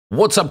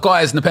What's up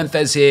guys,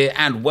 NepentheZ here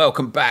and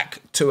welcome back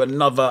to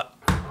another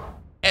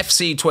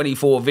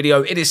FC24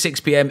 video. It is 6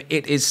 PM,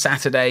 it is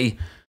Saturday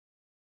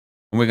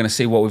and we're going to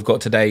see what we've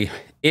got today.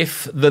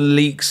 If the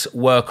leaks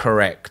were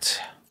correct,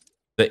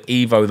 the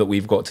Evo that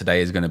we've got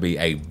today is going to be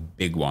a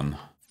big one.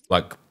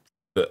 Like,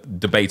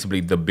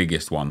 debatably the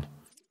biggest one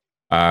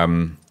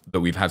that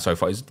we've had so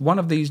far. Is one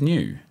of these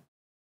new?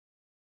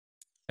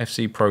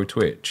 FC Pro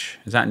Twitch.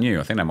 Is that new?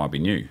 I think that might be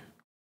new.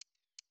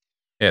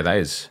 Yeah, that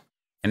is.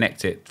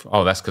 Connect it.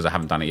 Oh, that's because I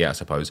haven't done it yet, I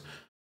suppose.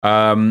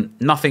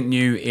 Nothing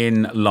new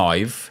in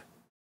live.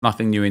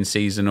 Nothing new in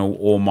seasonal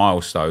or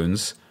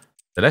milestones.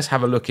 So let's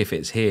have a look if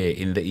it's here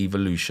in the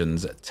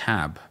evolutions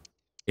tab.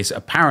 It's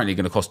apparently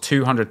going to cost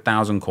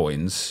 200,000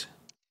 coins.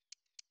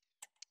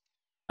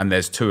 And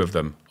there's 2 of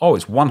them. Oh,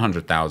 it's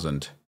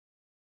 100,000.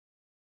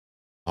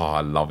 Oh,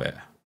 I love it.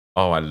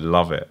 Oh, I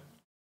love it.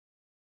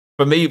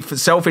 For me, for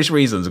selfish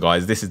reasons,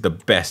 guys, this is the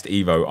best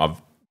Evo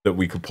that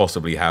we could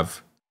possibly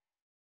have.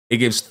 It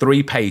gives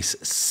 3 pace,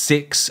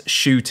 6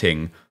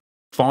 shooting,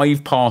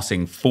 5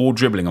 passing, 4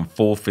 dribbling, and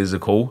 4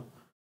 physical.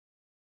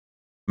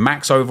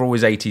 Max overall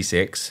is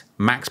 86.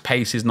 Max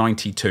pace is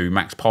 92.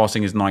 Max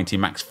passing is 90.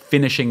 Max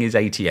finishing is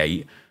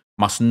 88.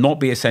 Must not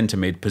be a centre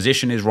mid.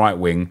 Position is right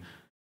wing.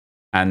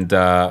 And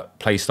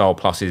playstyle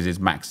pluses is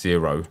max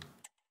 0.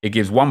 It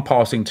gives 1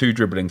 passing, 2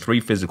 dribbling, 3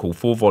 physical,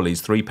 4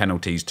 volleys, 3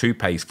 penalties, 2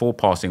 pace, 4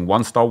 passing,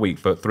 1 star weak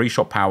foot, 3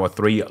 shot power,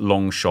 3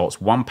 long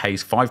shots, 1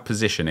 pace, 5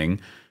 positioning,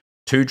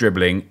 2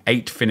 dribbling,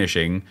 8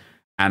 finishing,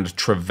 and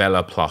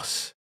Trivela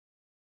plus.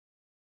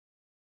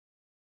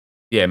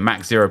 Yeah,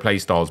 max 0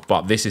 playstyles,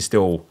 but this is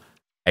still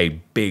a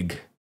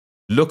big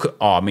look at.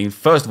 Oh, I mean,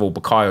 first of all,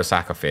 Bukayo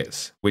Saka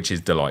fits, which is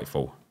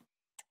delightful.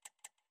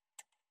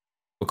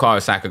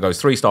 Bukayo Saka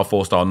goes 3-star,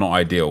 4-star, not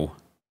ideal.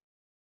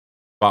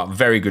 But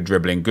very good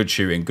dribbling, good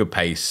shooting, good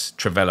pace,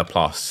 Trivela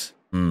plus.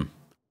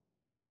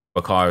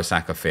 Bukayo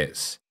Saka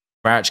fits.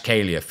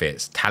 Kvaratskhelia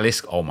fits.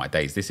 Talisca, oh my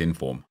days, this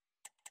inform.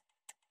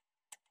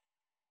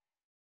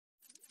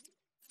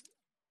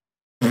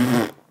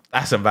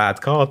 That's a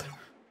bad card.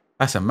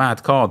 That's a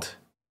mad card.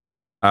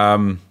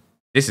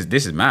 This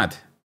is mad.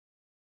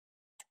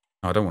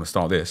 Oh, I don't want to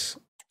start this.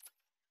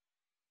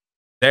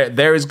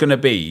 There is going to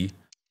be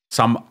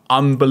some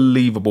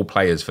unbelievable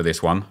players for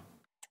this one.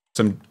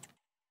 Some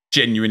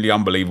genuinely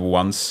unbelievable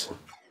ones.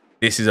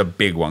 This is a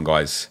big one,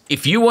 guys.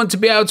 If you want to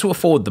be able to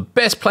afford the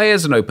best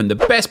players and open the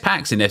best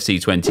packs in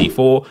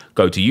FC24,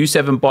 go to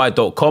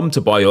u7buy.com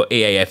to buy your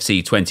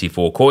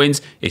EAFC24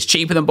 coins. It's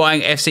cheaper than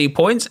buying FC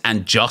points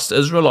and just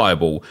as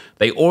reliable.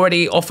 They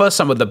already offer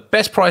some of the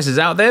best prices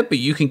out there, but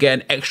you can get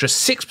an extra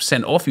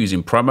 6% off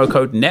using promo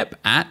code NEP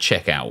at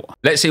checkout.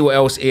 Let's see what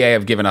else EA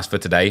have given us for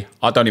today.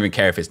 I don't even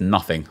care if it's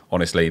nothing,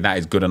 honestly. That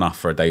is good enough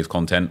for a day's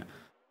content.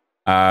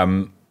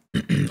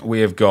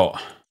 We have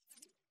got...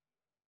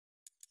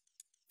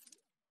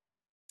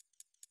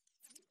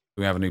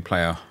 Do we have a new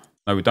player?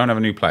 No, we don't have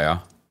a new player.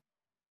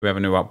 We have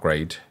a new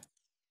upgrade.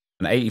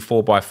 An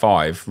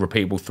 84x5,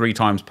 repeatable 3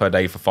 times per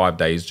day for 5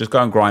 days. Just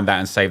go and grind that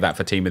and save that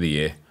for Team of the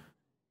Year.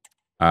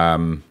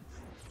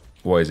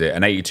 What is it?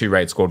 An 82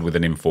 rated squad with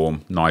an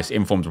inform. Nice.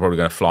 Informs are probably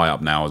going to fly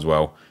up now as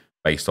well,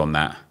 based on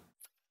that.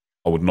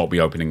 I would not be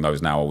opening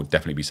those now. I would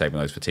definitely be saving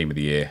those for Team of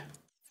the Year.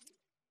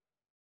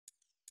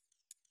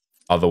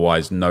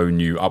 Otherwise, no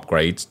new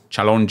upgrades.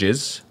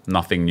 Challenges,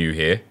 nothing new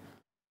here.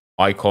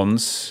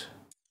 Icons...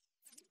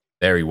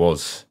 There he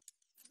was.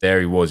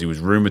 There he was. He was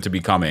rumoured to be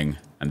coming.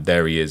 And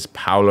there he is.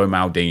 Paolo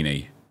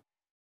Maldini.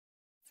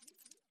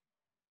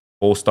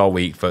 4-star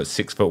weak foot,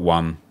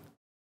 6'1".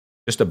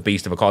 Just a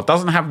beast of a card.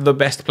 Doesn't have the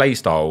best play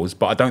styles,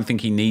 but I don't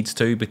think he needs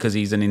to because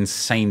he's an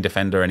insane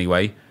defender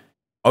anyway.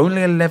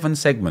 Only 11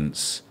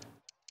 segments.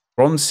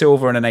 Bronze,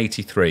 silver, and an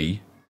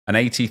 83. An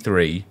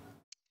 83.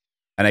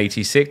 An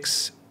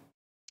 86.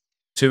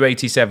 2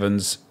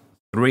 87s.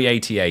 3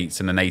 88s,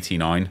 and an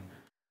 89.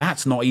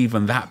 That's not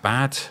even that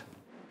bad.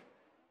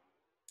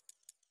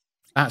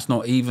 That's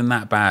not even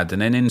that bad.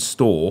 And then in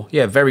store,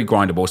 yeah, very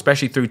grindable.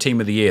 Especially through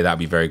Team of the Year, that'd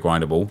be very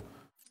grindable.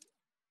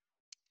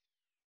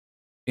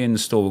 In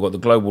store, we've got the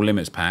Global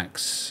Limits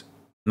packs.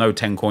 No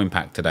 10 coin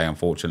pack today,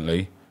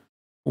 unfortunately.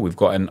 Oh, we've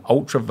got an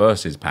Ultra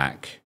Versus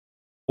pack.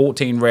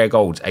 14 rare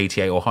golds,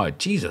 88 or higher.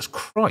 Jesus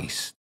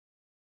Christ.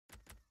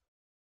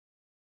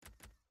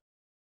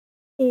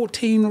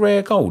 14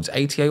 rare golds,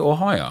 88 or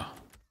higher.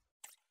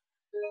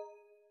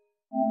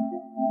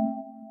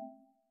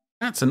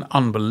 That's an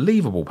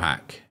unbelievable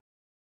pack.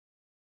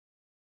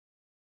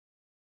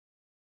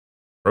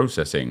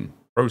 Processing,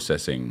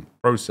 processing,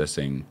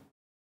 processing.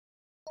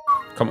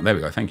 Come on, there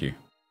we go. Thank you.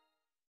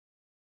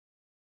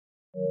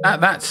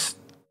 That's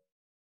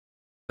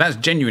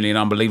genuinely an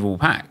unbelievable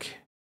pack.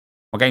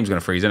 My game's going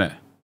to freeze, isn't it?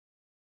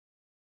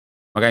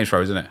 My game's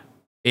froze, isn't it?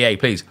 EA,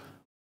 please.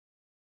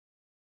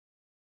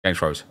 Game's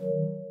froze.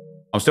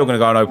 I'm still going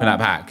to go and open that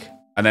pack.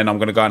 And then I'm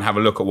going to go and have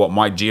a look at what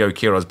my Gio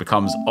Kiros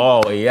becomes.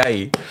 Oh,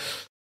 EA.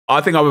 I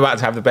think I'm about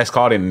to have the best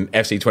card in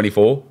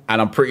FC24, and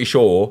I'm pretty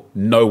sure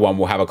no one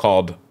will have a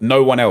card.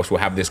 No one else will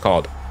have this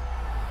card.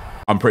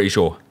 I'm pretty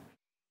sure.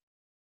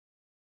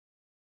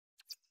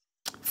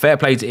 Fair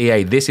play to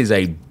EA. This is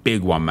a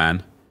big one,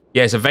 man.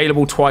 Yeah, it's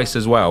available twice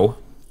as well.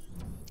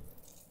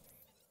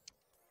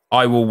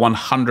 I will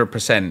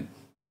 100%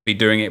 be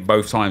doing it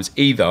both times,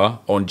 either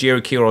on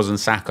Gio Queiroz and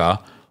Saka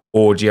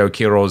or Gio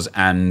Queiroz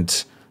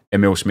and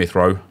Emil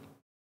Smith-Rowe.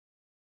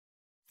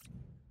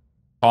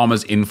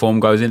 Palmer's inform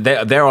goes in.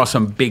 There are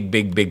some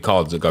big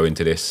cards that go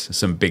into this.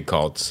 Some big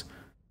cards.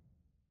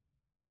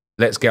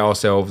 Let's get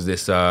ourselves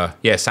this.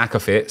 Yeah, Saka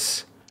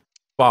fits.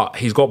 But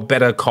he's got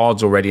better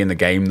cards already in the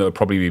game that would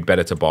probably be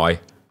better to buy.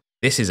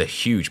 This is a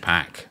huge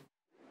pack.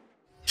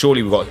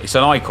 Surely we've got... It's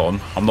an icon.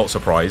 I'm not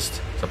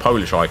surprised. It's a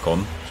Polish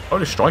icon. It's a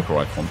Polish striker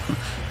icon.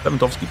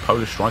 Lewandowski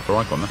Polish striker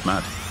icon. That's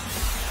mad.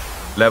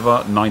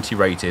 Lever, 90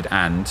 rated,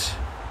 and...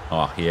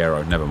 Oh,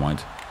 Hierro. Never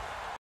mind.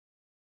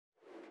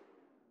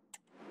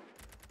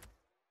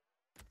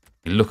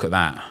 Look at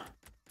that.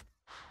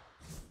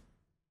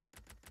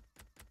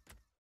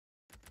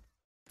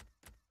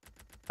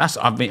 That's...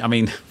 I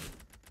mean...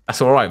 That's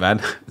all right,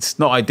 man. It's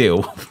not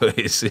ideal, but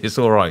it's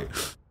all right.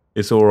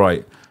 It's all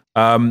right.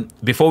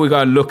 Before we go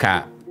and look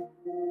at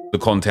the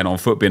content on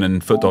Footbin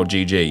and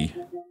Foot.gg,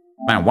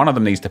 man, one of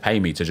them needs to pay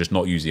me to just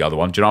not use the other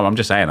one. Do you know what I'm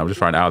just saying? I'm just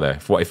throwing it out there.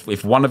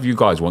 If one of you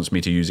guys wants me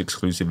to use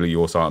exclusively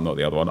your site and not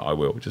the other one, I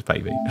will. Just pay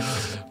me.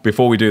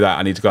 Before we do that,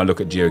 I need to go and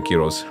look at Gio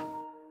Queiroz.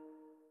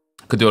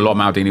 Could do a lot of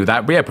Maldini with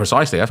that. But yeah,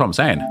 precisely. That's what I'm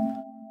saying.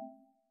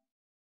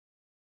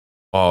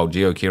 Oh,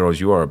 Gio Queiroz,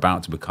 you are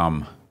about to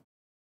become...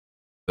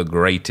 the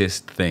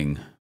greatest thing.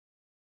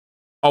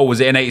 Oh,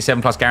 was it an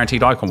 87 plus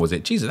guaranteed icon, was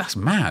it? Jesus, that's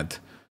mad.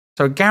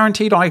 So a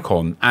guaranteed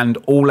icon and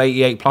all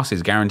 88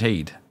 pluses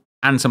guaranteed.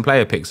 And some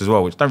player picks as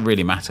well, which don't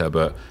really matter,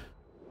 but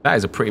that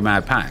is a pretty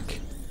mad pack.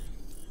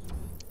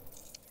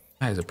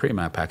 That is a pretty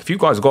mad pack. If you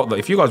guys got that,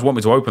 if you guys want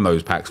me to open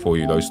those packs for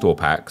you, those store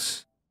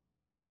packs.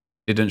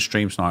 Didn't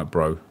stream snipe,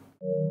 bro.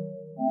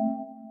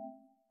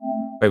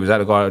 Wait, was that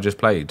the guy I just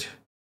played?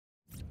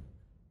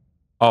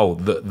 Oh,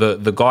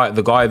 the guy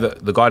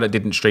that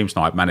didn't stream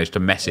snipe managed to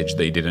message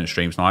that he didn't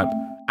stream snipe,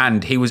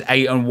 and he was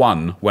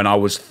 8-1 when I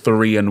was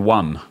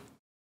 3-1.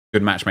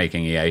 Good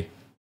matchmaking, EA.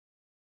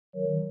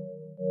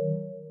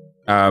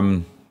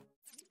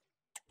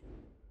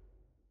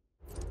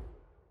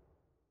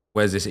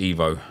 Where's this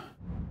Evo?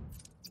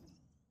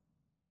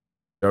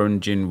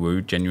 Joan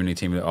Jinwoo, genuinely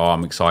team. Oh,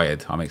 I'm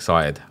excited. I'm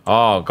excited.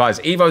 Oh, guys,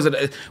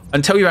 Evos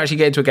until you actually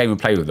get into a game and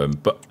play with them,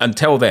 but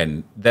until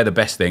then, they're the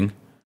best thing.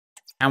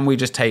 Can we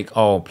just take...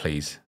 Oh,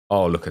 please.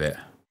 Oh, look at it.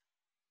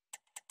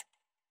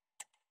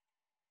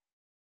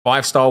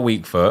 5-star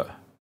weak foot.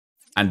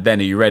 And then,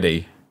 are you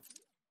ready?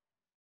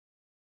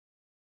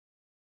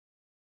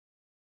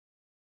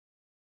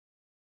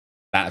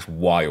 That's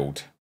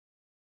wild.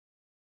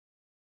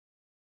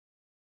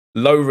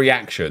 Low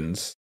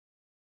reactions.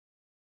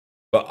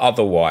 But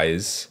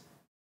otherwise,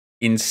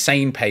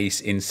 insane pace,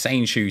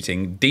 insane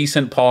shooting.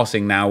 Decent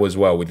passing now as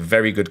well with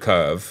very good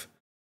curve.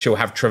 She'll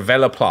have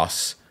Travella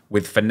Plus...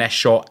 with finesse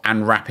shot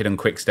and rapid and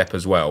quick step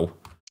as well.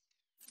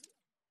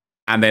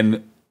 And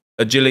then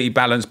agility,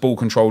 balance, ball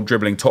control,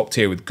 dribbling, top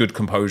tier with good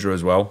composure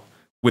as well.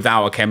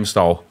 Without a chem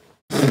style.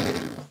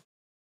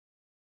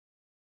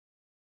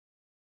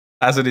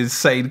 That's an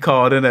insane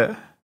card, isn't it?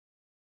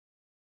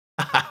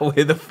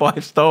 With a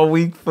 5-star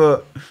weak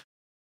foot.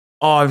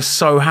 Oh, I'm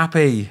so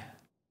happy.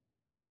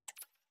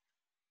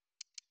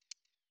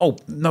 Oh,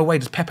 no way.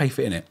 Does Pepe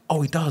fit in it?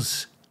 Oh, he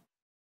does.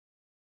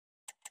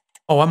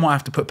 Oh, I might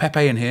have to put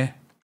Pepe in here.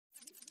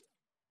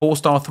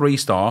 4-star,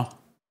 3-star.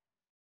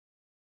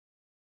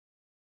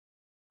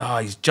 Ah,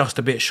 he's just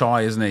a bit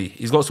shy, isn't he?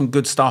 He's got some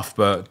good stuff,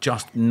 but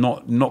just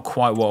not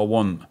quite what I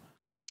want.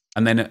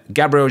 And then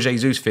Gabriel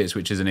Jesus fits,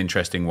 which is an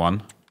interesting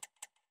one.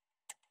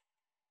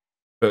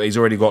 But he's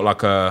already got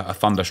like a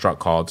Thunderstruck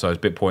card, so it's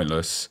a bit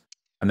pointless.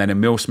 And then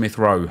Emil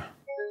Smith-Rowe.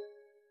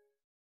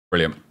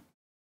 Brilliant.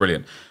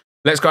 Brilliant.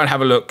 Let's go and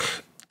have a look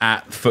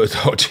at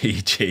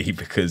Foot.gg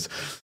because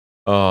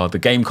the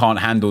game can't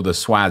handle the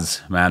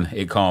swaz, man.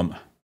 It can't.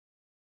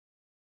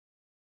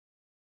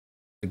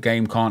 The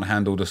game can't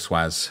handle the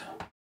swaz.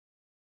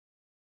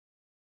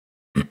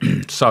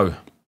 So,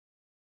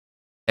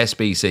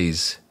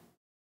 SBCs.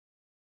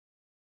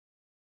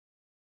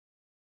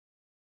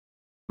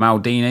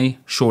 Maldini,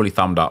 surely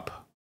thumbed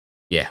up.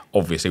 Yeah,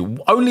 obviously.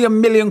 Only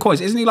 1 million coins.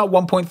 Isn't he like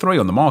 1.3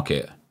 on the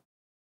market?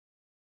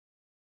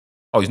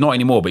 Oh, he's not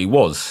anymore, but he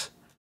was.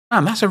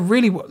 Man, that's a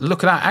really...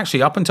 Look at that.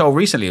 Actually, up until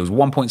recently, it was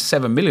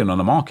 1.7 million on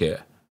the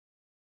market.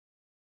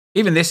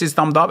 Even this is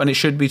thumbed up, and it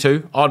should be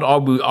too. I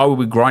will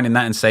be grinding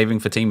that and saving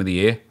for Team of the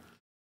Year.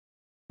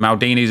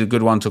 Maldini's a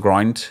good one to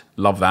grind.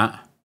 Love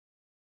that.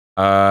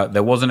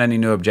 There wasn't any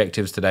new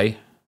objectives today.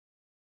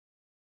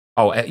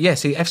 Oh, yeah,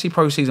 see, FC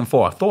Pro Season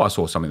 4. I thought I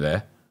saw something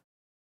there.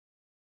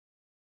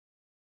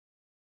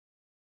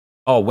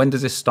 Oh, when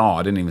does this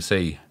start? I didn't even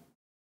see.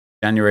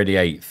 January the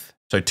 8th.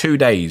 So 2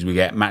 days, we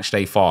get Match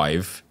Day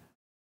 5.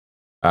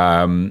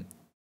 And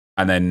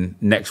then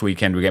next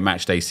weekend, we get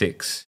Match Day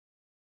 6.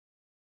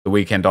 The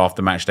weekend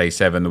after Match Day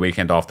 7. The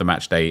weekend after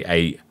Match Day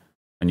 8.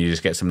 And you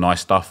just get some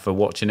nice stuff for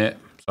watching it.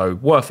 So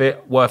worth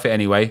it. Worth it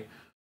anyway.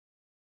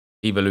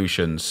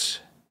 Evolutions.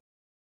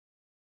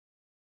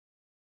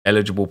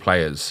 Eligible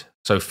players.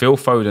 So Phil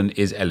Foden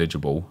is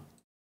eligible.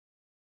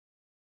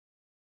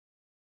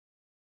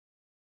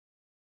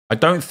 I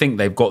don't think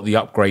they've got the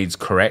upgrades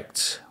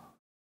correct,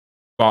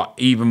 but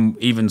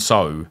even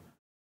so,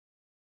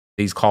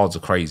 these cards are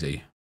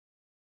crazy.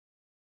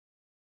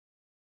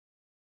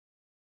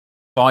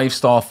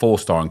 5-star,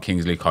 4-star on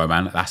Kingsley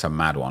Coman. That's a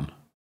mad one.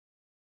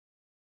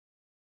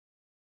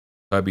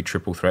 Toby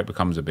triple threat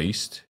becomes a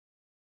beast.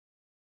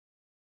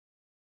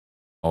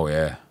 Oh,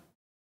 yeah.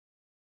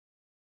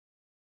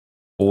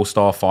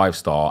 4-star,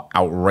 5-star,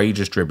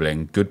 outrageous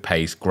dribbling, good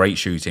pace, great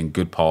shooting,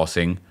 good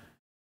passing.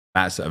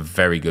 That's a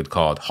very good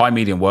card. High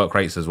medium work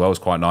rates as well is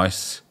quite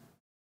nice.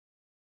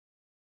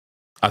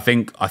 I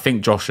think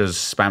Josh has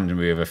spammed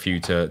me with a few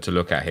to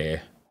look at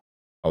here.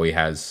 Oh, he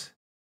has.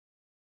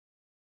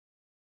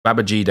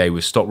 Babajide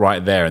was stop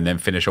right there and then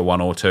finish a 1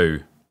 or 2.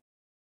 Do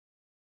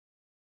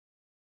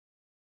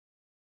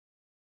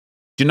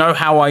you know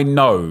how I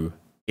know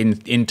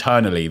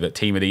internally that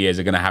Team of the Years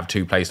are going to have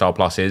 2 Playstyle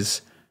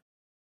Pluses?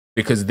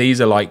 Because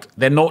these are like,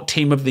 they're not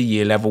Team of the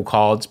Year level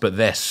cards, but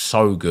they're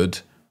so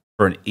good.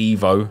 For an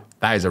Evo,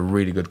 that is a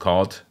really good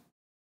card.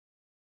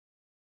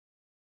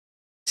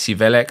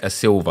 Sivelek, a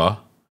silver.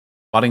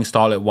 Budding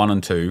Starlet 1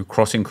 and 2.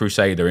 Crossing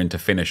Crusader into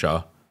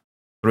finisher.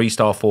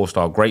 3-star,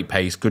 4-star. Great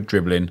pace. Good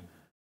dribbling.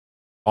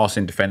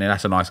 Passing, defending.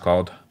 That's a nice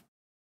card.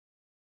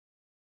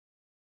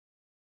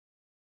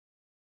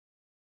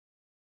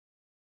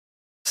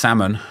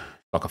 Salmon.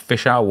 Like a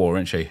fish out of water,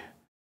 isn't she?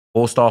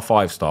 4-star,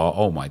 5-star.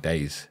 Oh, my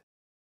days.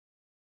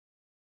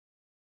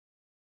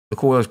 Look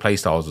at all those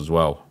playstyles as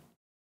well.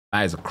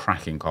 That is a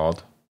cracking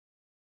card.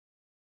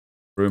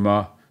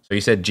 Rumour. So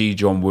you said Ji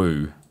John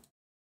Woo.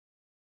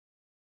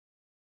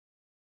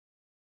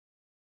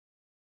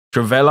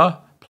 Trivella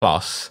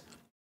plus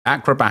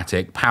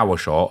acrobatic, power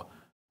shot,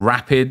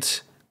 rapid,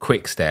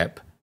 quick step,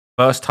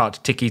 first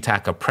touch,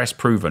 tiki-taka, press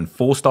proven,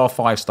 4-star,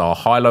 5-star,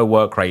 high-low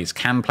work rates,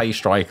 can play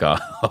striker.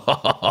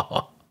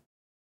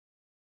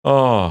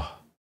 Oh.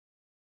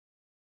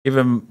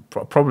 Even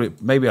probably,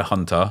 maybe a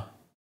hunter.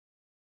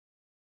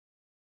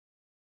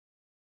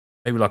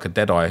 Maybe like a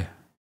Deadeye.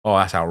 Oh,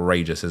 that's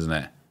outrageous, isn't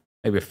it?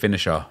 Maybe a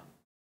finisher.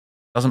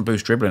 Doesn't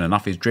boost dribbling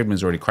enough. His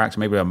dribbling's already cracked.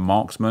 Maybe a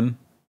marksman.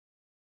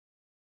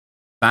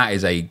 That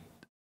is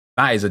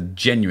a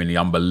genuinely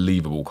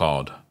unbelievable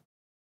card.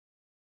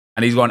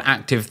 And he's got an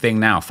active thing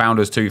now.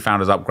 Founders 2,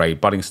 Founders Upgrade,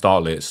 Budding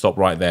Startlet, stop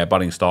right there,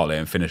 Budding Startlet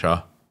and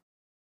finisher.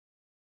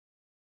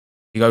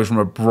 He goes from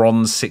a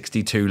bronze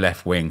 62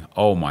 left wing.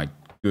 Oh my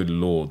good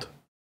lord.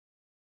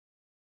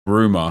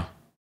 Bruma.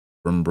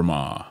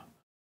 Bruma.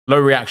 Low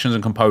reactions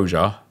and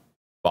composure,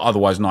 but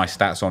otherwise nice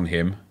stats on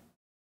him.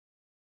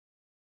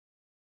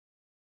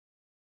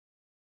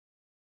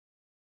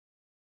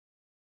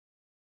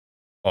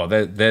 Oh,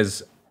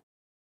 there's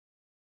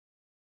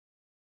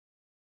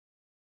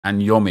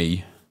and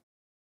Yomi.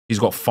 He's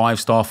got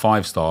 5-star,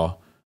 5-star.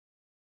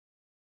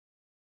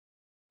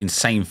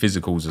 Insane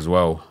physicals as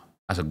well.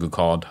 That's a good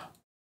card.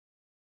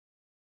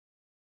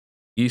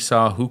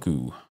 Isa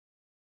Huku.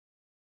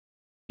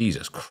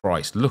 Jesus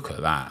Christ, look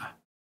at that.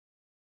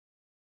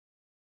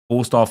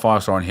 4-star,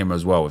 5-star on him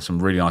as well with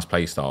some really nice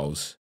play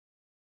styles.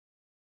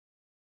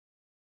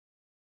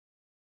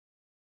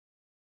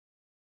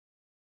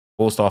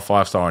 Four-star,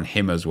 5-star on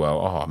him as well.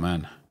 Oh,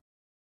 man.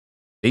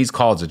 These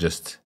cards are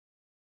just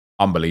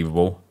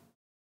unbelievable.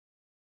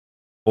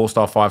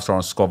 4-star, 5-star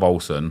on Skov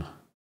Olsen. A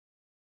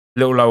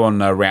little low on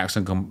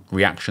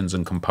reactions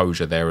and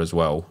composure there as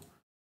well.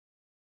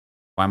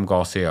 Juanma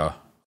Garcia.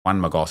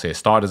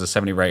 Started as a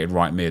 70 rated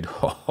right mid.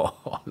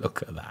 Oh,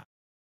 look at that.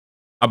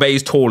 I bet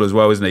he's tall as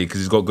well, isn't he? Because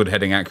he's got good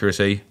heading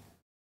accuracy.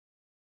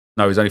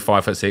 No, he's only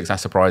 5'6".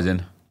 That's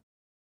surprising.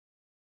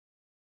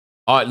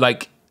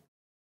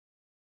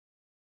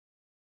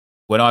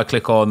 When I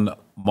click on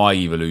my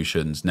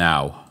evolutions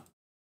now,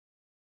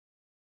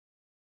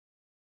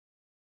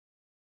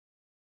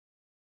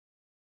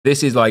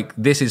 this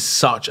is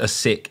such a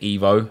sick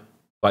Evo.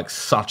 Like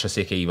such a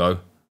sick Evo.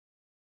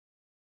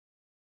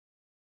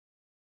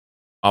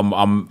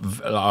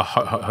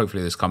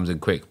 Hopefully this comes in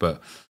quick,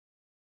 but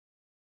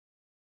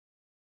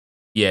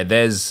yeah,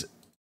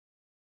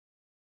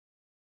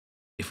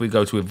 if we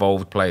go to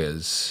evolved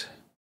players,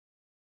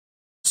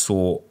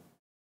 sort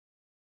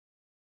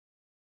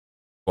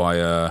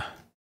by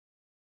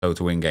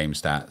total in-game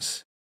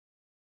stats.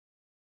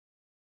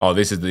 Oh,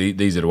 these are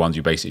the ones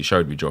you basically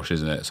showed me, Josh,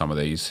 isn't it? Some of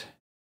these.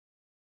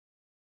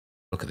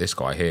 Look at this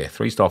guy here.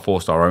 3-star,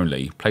 4-star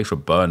only. Plays for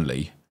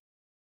Burnley.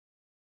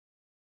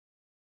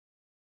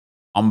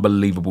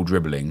 Unbelievable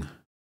dribbling.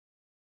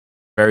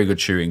 Very good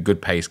shooting, good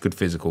pace, good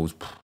physicals.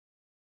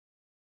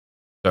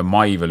 So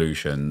my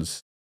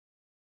evolutions.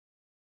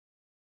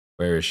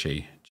 Where is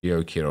she?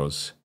 Gio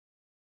Quiroz.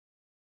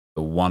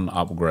 The 1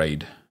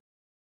 upgrade.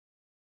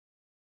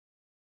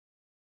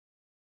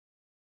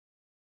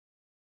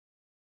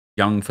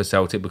 Young for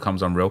Celtic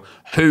becomes unreal.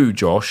 Who,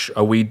 Josh,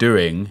 are we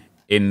doing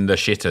in the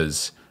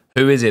shitters?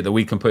 Who is it that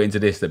we can put into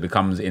this that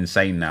becomes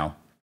insane now?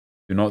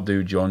 Do not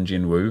do John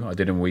Jin Woo. I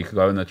did him a week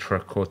ago, and the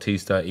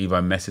Trequartista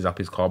Evo messes up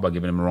his card by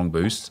giving him a wrong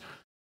boost.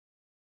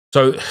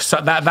 So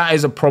that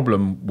is a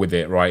problem with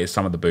it, right? Is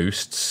some of the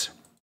boosts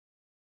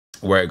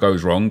where it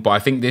goes wrong. But I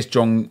think this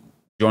John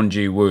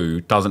Ji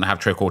Woo doesn't have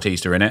Trick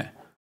Ortista in it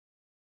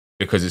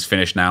because it's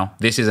finished now.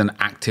 This is an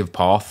active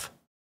path,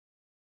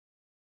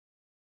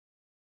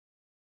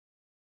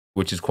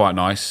 which is quite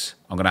nice.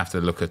 I'm going to have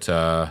to look at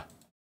Gio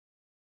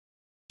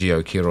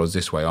Quiroz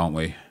this way, aren't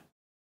we?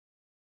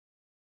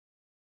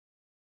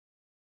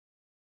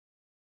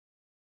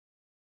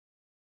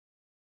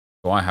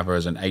 So I have her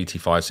as an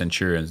 85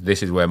 Centurions.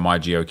 This is where my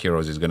Gio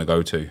Quiroz is going to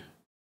go to.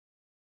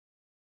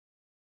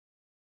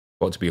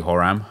 Got to be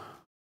Horam.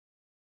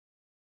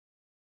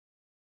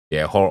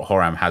 Yeah,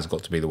 Horam has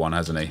got to be the one,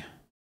 hasn't he?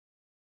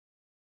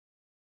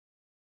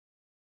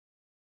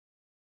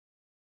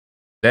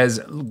 There's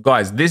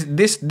guys,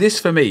 this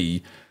for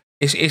me,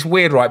 it's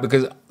weird, right?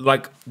 Because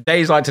like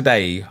days like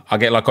today, I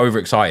get like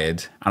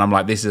overexcited and I'm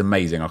like, this is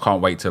amazing. I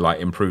can't wait to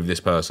like improve this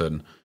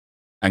person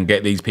and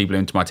get these people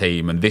into my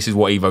team. And this is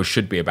what Evo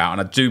should be about.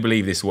 And I do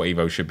believe this is what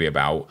Evo should be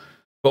about.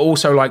 But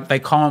also like they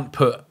can't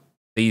put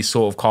these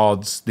sort of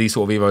cards, these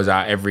sort of Evos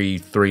out every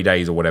 3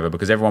 days or whatever,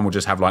 because everyone will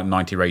just have like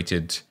 90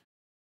 rated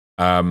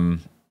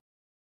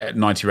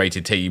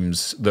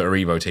teams that are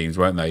Evo teams,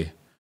 won't they?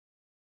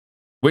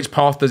 Which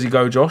path does he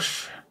go,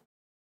 Josh?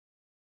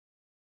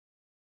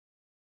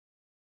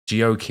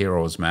 Gio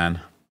Quiroz,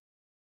 man.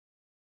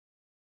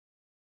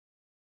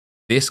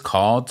 This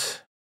card,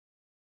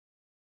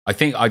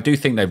 I do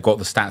think they've got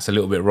the stats a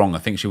little bit wrong. I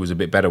think she was a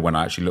bit better when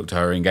I actually looked at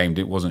her in game,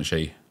 wasn't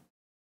she?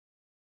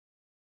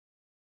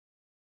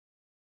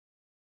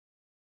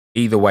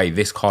 Either way,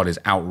 this card is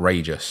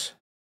outrageous.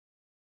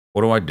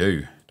 What do I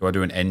do? Do I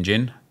do an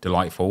engine?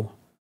 Delightful.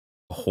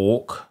 A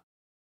hawk.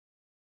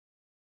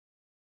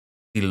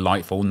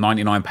 Delightful.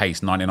 99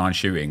 pace, 99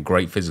 shooting,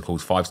 great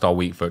physicals, 5-star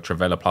weak foot,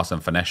 Travella plus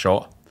and finesse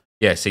shot.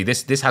 Yeah, see,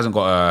 this hasn't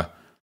got a...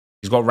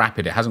 He's got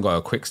rapid. It hasn't got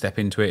a quick step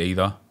into it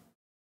either.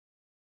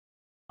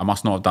 I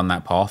must not have done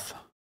that path.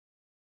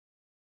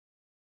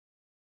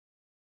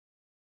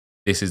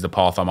 This is the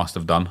path I must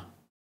have done.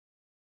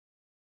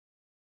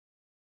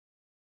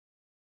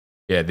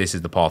 Yeah, this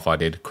is the path I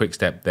did. Quick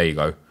step, there you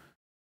go.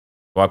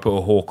 So I put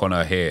a hawk on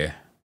her here.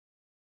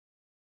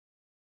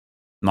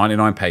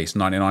 99 pace,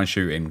 99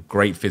 shooting,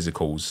 great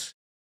physicals,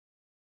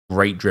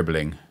 great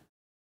dribbling,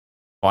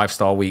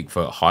 5-star weak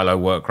foot, high-low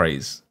work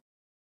rates,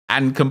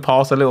 and can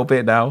pass a little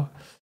bit now.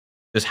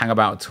 Just hang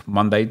about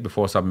Monday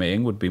before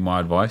submitting would be my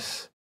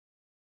advice.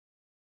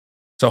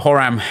 So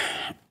Horam.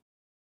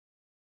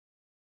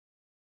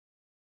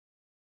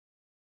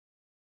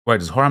 Wait,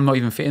 does Horam not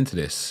even fit into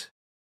this?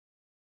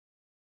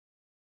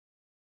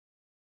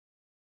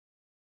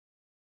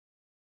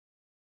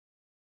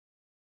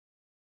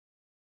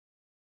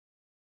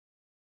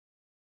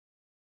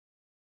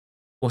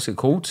 What's it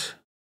called?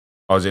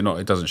 Oh, is it not?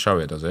 It doesn't show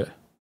it, does it?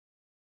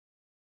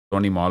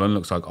 Donny Marlon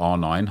looks like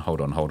R9. Hold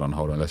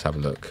on. Let's have a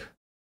look.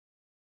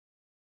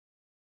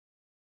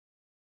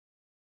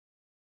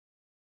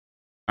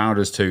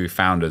 Founders 2,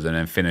 Founders, and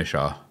then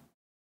Finisher.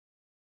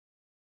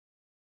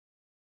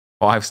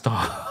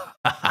 5-star.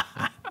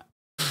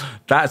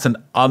 That's an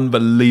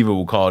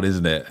unbelievable card,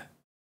 isn't it?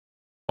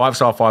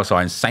 5-star,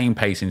 5-star, insane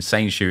pace,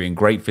 insane shooting,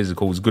 great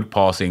physicals, good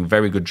passing,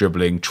 very good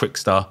dribbling,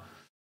 trickster.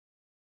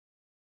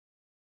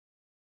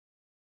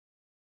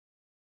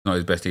 Not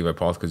his best Evo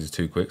path because it's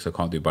too quick, so I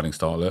can't do budding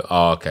startlet.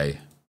 Oh, okay.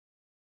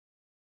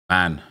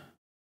 Man.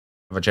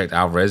 Have I checked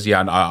Alvarez?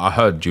 Yeah, I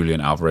heard Julian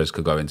Alvarez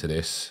could go into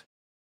this.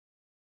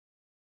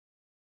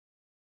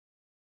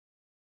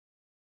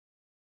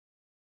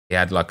 He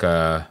had like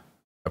a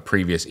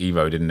previous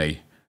Evo, didn't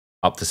he?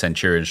 Up to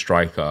Centurion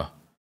Striker.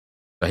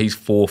 So he's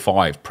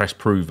 4-5, press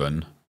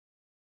proven.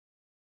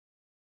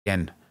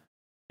 Again,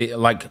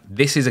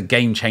 this is a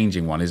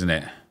game-changing one, isn't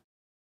it?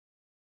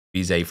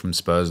 Bizet from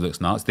Spurs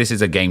looks nuts. This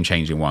is a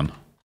game-changing one.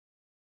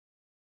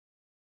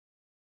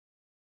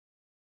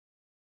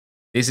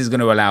 This is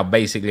going to allow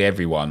basically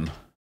everyone.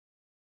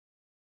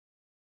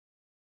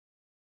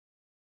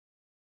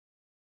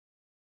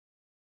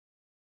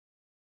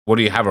 What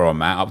do you have her on,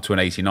 Matt? Up to an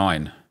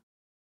 89.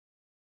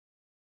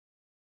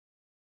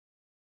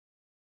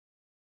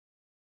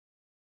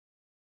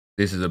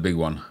 This is a big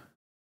one.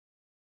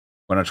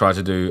 When I try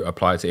to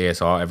apply it to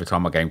ESR, every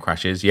time my game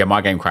crashes. Yeah,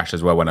 my game crashed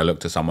as well when I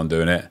looked at someone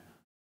doing it.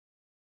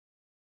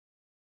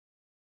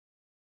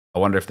 I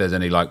wonder if there's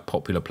any like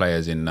popular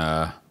players in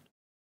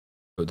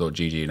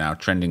 .gg now.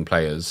 Trending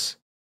players.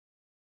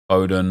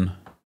 Foden.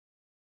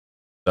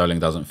 Sterling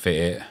doesn't fit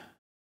it.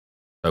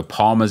 So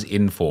Palmer's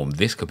inform.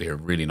 This could be a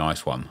really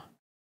nice one.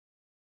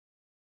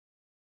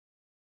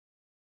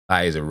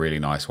 That is a really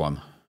nice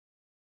one.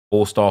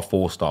 4-star,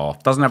 4-star.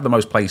 Doesn't have the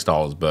most play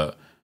styles, but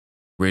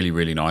really,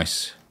 really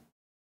nice.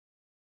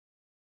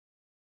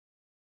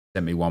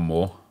 Sent me one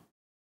more.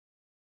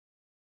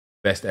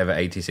 Best ever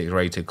 86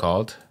 rated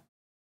card.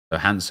 So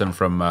Hansen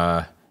from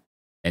NEC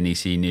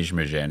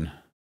Nijmegen.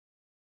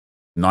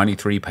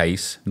 93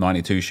 pace,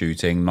 92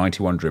 shooting,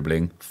 91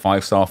 dribbling,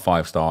 5-star,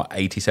 5-star,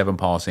 87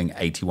 passing,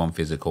 81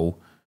 physical.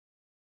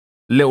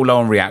 Little low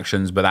on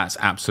reactions, but that's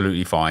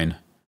absolutely fine.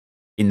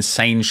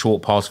 Insane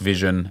short pass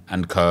vision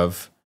and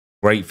curve.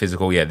 Great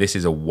physical. Yeah, this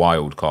is a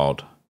wild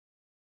card.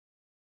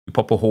 You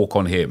pop a hawk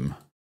on him.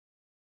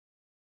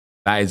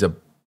 That is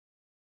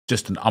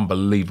just an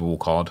unbelievable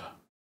card.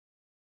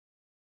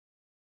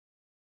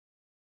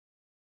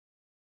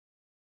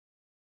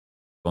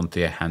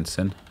 Dante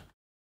Hansen.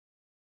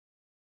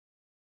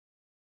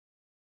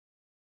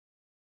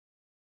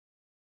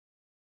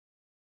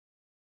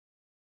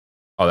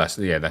 Oh, that's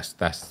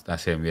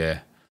him. Yeah.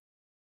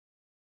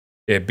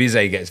 Yeah,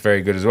 Bizet gets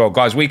very good as well.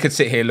 Guys, we could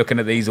sit here looking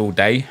at these all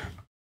day.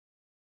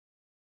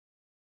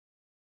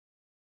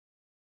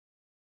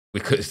 We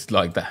could,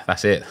 like,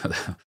 that's it.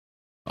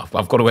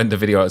 I've got to end the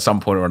video at some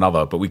point or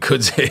another, but we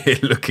could sit here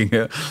looking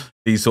at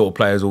these sort of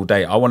players all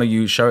day. I want to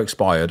use show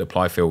expired,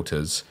 apply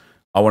filters.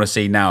 I want to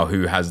see now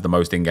who has the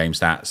most in-game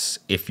stats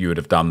if you would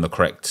have done the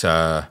correct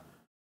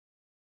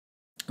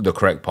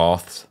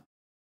paths.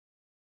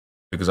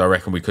 Because I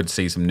reckon we could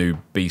see some new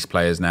beast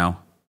players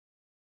now.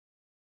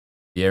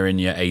 Year in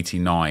year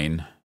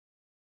 89.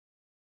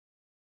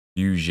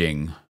 Yu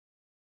Jing.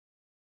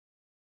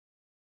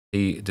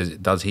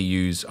 Does he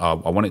use... I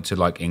want it to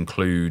like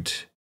include...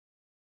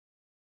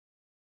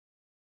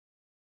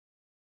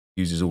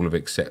 Uses all of it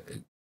except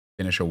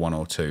finisher 1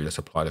 or 2. Let's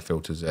apply the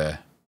filters there.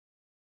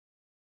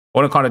 I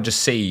want to kind of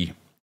just see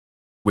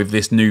with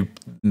this new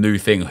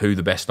thing who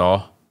the best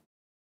are.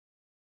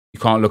 You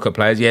can't look at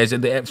players. Yeah,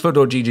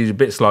 Foot.gg is a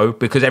bit slow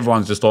because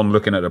everyone's just on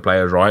looking at the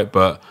players, right?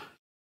 But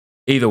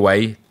either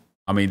way,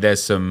 I mean,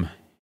 there's some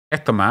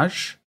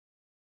Etamage.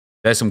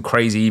 There's some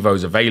crazy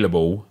Evos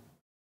available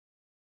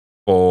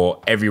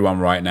for everyone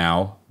right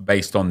now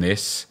based on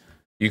this.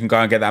 You can go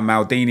and get that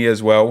Maldini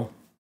as well.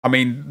 I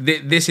mean,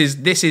 this is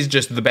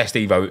just the best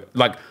Evo.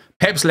 Like,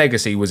 Pep's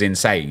Legacy was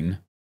insane.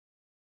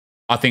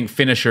 I think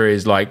Finisher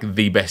is like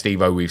the best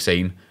Evo we've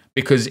seen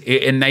because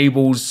it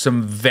enables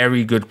some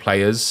very good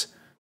players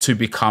to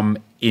become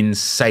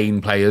insane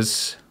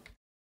players.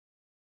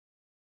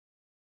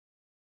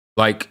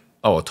 Like,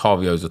 oh,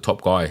 Otavio's the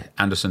top guy.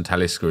 Anderson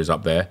Talisca is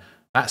up there.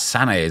 That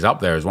Sané is up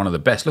there as one of the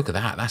best. Look at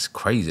that. That's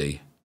crazy.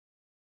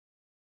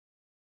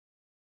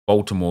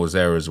 Baltimore's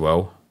there as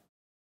well.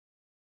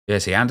 Yeah,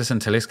 see, Anderson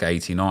Talisca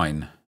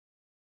 89.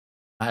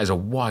 That is a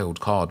wild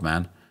card,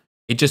 man.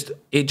 It just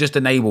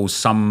enables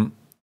some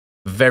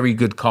very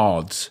good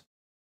cards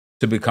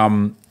to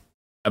become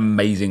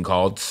amazing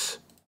cards.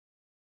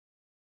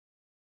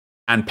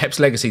 And Pep's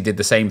Legacy did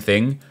the same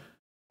thing,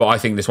 but I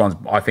think this one's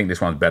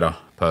better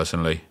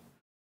personally.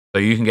 So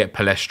you can get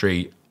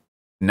Palestri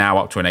now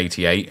up to an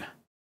 88.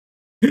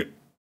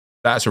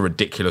 That's a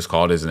ridiculous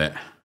card, isn't it?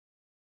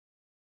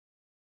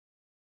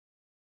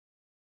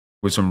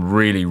 With some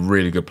really,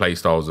 really good play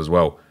styles as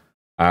well.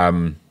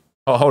 Oh,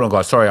 hold on,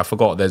 guys. Sorry, I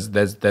forgot.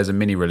 There's a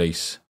mini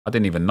release. I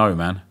didn't even know,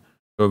 man.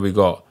 Who have we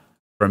got?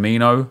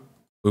 Firmino,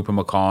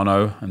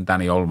 Upamecano, and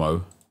Dani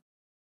Olmo.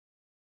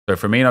 So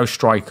Firmino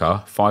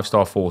striker,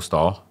 5-star,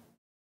 4-star.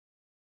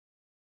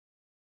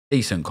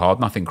 Decent card,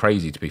 nothing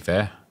crazy to be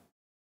fair.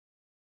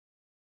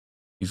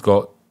 He's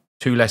got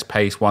 2 less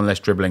pace, 1 less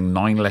dribbling,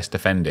 9 less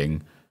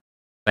defending,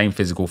 same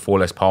physical, 4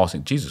 less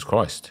passing. Jesus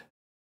Christ.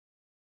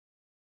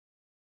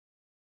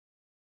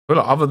 I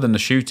feel like other than the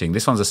shooting,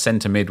 this one's a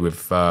centre mid with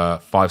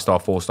 5-star,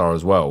 4-star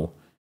as well.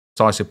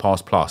 Decisive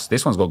pass plus.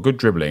 This one's got good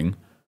dribbling.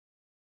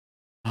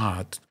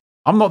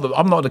 I'm not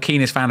the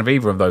keenest fan of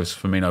either of those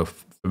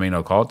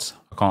Firmino cards.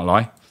 I can't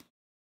lie.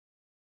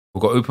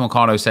 We've got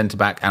Upamecano centre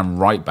back and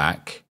right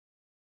back.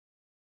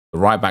 The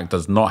right back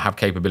does not have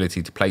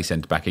capability to play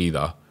centre back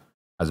either.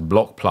 Has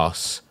block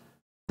plus,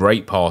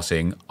 great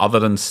passing, other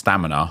than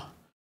stamina,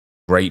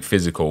 great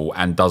physical,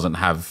 and doesn't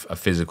have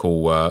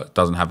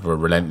a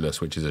relentless,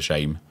 which is a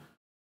shame.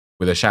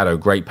 With a shadow,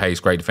 great pace,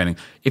 great defending.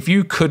 If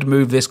you could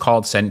move this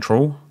card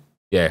central,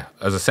 yeah,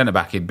 as a centre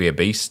back, he'd be a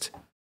beast.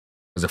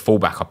 As a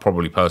fullback, I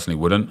probably personally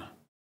wouldn't.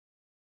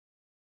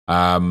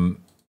 And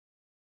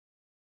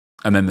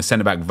then the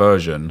centre back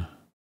version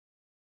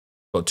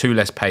got 2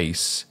 less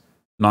pace,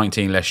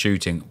 19 less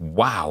shooting.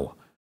 Wow,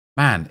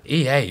 man,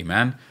 EA,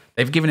 man.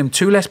 They've given him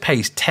 2 less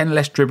pace, 10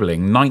 less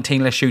dribbling,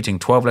 19 less shooting,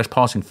 12 less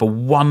passing for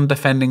 1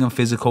 defending and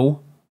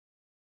physical.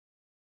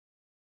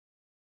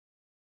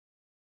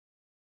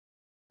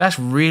 That's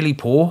really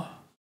poor.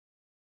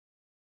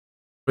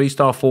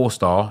 3-star,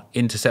 4-star,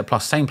 intercept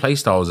plus, same play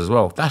styles as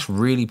well. That's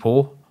really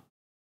poor.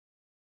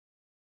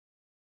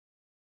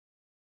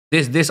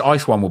 This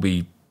ice one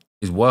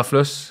is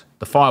worthless.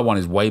 The fire one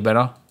is way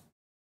better.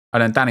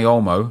 And then Dani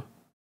Olmo,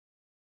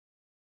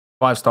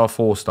 5-star,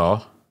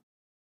 4-star.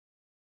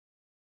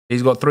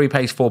 He's got 3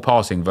 pace, 4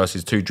 passing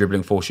versus 2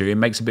 dribbling, 4 shooting.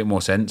 Makes a bit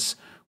more sense.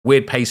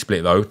 Weird pace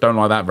split though. Don't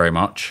like that very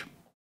much.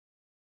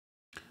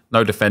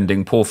 No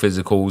defending, poor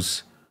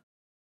physicals.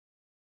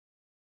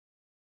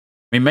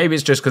 I mean, maybe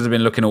it's just because I've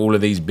been looking at all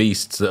of these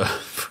beasts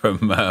from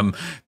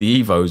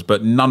the Evos,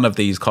 but none of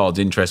these cards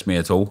interest me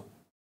at all.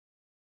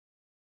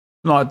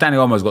 Like, Dani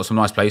Olmo's got some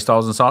nice play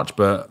styles and such,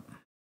 but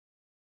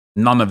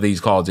none of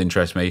these cards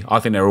interest me. I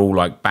think they're all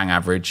like bang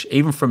average.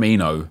 Even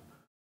Firmino,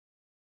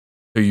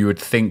 who you would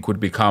think would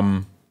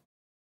become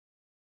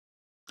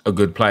a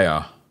good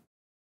player.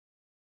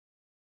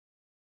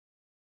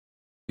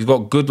 He's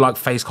got good like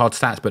face card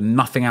stats, but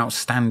nothing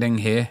outstanding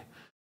here.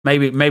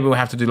 Maybe we'll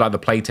have to do like the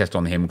play test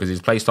on him because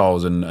his play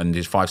styles and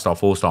his 5-star,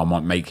 4-star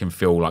might make him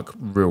feel like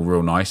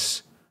real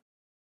nice.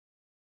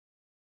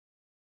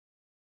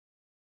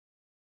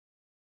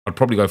 I'd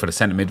probably go for the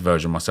centre mid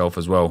version myself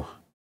as well.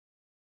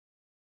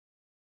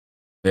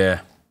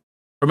 Yeah.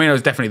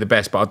 Firmino's definitely the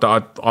best, but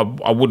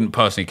I wouldn't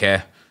personally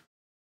care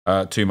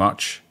too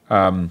much.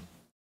 But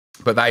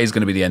that is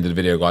going to be the end of the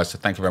video, guys. So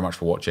thank you very much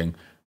for watching,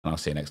 and I'll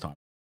see you next time.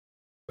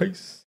 Peace.